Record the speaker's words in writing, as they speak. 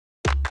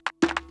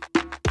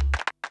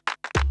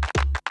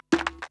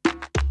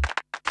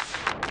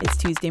It's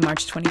Tuesday,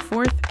 March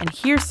 24th, and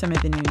here's some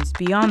of the news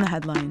beyond the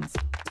headlines.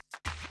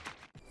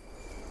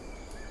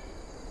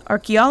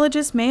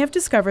 Archaeologists may have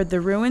discovered the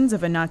ruins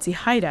of a Nazi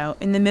hideout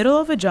in the middle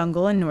of a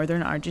jungle in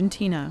northern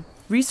Argentina.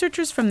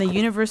 Researchers from the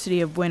University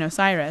of Buenos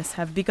Aires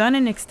have begun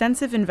an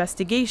extensive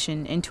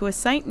investigation into a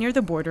site near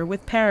the border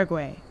with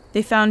Paraguay.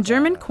 They found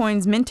German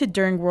coins minted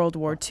during World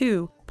War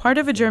II, part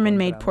of a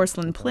German-made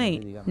porcelain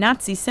plate,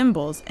 Nazi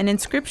symbols, and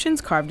inscriptions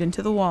carved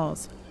into the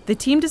walls. The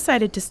team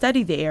decided to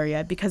study the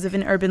area because of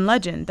an urban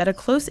legend that a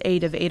close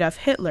aide of Adolf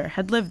Hitler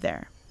had lived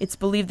there. It's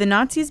believed the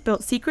Nazis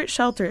built secret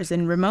shelters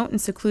in remote and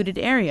secluded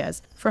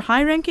areas for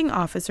high-ranking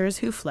officers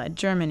who fled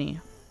Germany.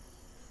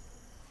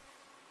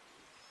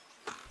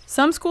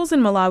 Some schools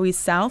in Malawi's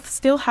south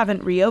still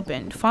haven't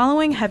reopened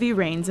following heavy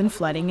rains and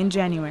flooding in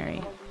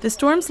January. The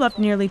storms left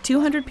nearly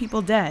 200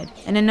 people dead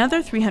and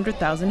another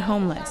 300,000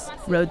 homeless.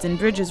 Roads and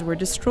bridges were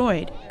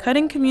destroyed,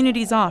 cutting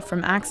communities off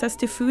from access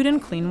to food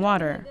and clean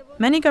water.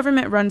 Many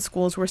government-run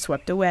schools were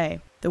swept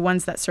away. The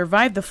ones that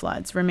survived the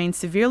floods remain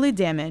severely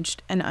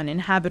damaged and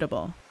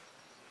uninhabitable.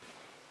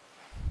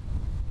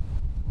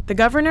 The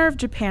governor of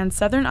Japan's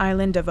southern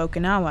island of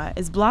Okinawa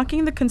is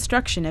blocking the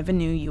construction of a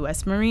new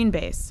U.S. Marine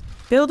base.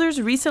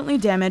 Builders recently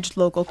damaged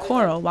local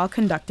coral while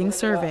conducting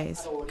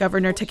surveys.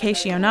 Governor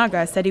Takeshi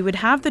Onaga said he would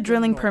have the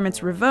drilling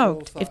permits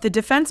revoked if the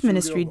Defense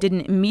Ministry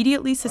didn't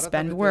immediately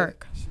suspend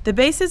work. The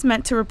base is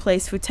meant to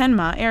replace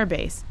Futenma Air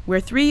Base, where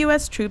 3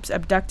 U.S. troops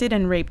abducted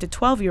and raped a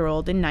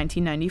 12-year-old in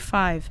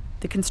 1995.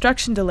 The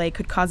construction delay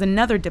could cause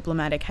another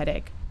diplomatic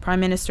headache. Prime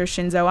Minister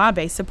Shinzo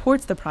Abe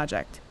supports the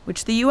project,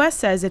 which the U.S.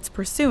 says it's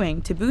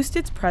pursuing to boost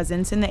its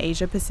presence in the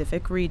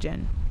Asia-Pacific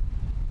region.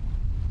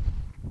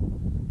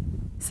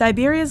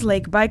 Siberia's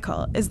Lake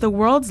Baikal is the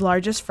world's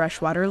largest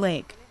freshwater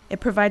lake. It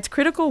provides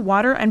critical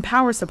water and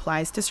power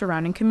supplies to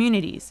surrounding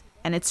communities,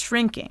 and it's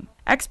shrinking.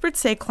 Experts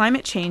say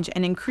climate change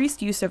and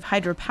increased use of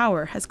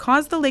hydropower has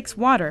caused the lake's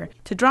water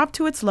to drop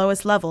to its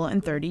lowest level in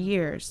 30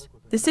 years.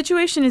 The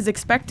situation is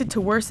expected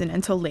to worsen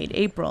until late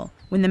April,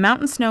 when the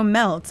mountain snow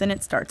melts and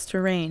it starts to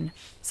rain.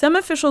 Some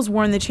officials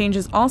warn the change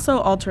is also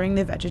altering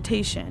the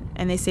vegetation,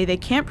 and they say they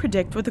can't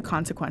predict what the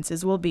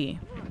consequences will be.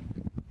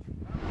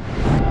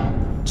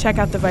 Check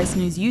out the VICE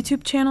News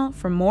YouTube channel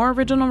for more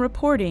original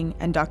reporting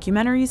and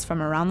documentaries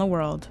from around the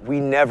world. We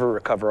never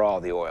recover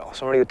all the oil.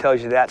 Somebody who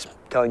tells you that's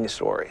telling you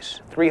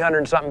stories.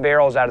 300-something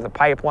barrels out of the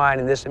pipeline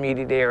in this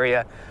immediate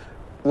area,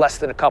 less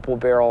than a couple of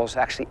barrels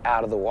actually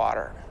out of the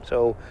water.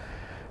 So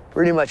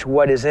pretty much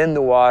what is in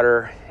the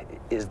water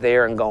is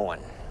there and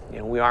going.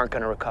 We aren't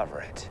going to recover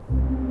it.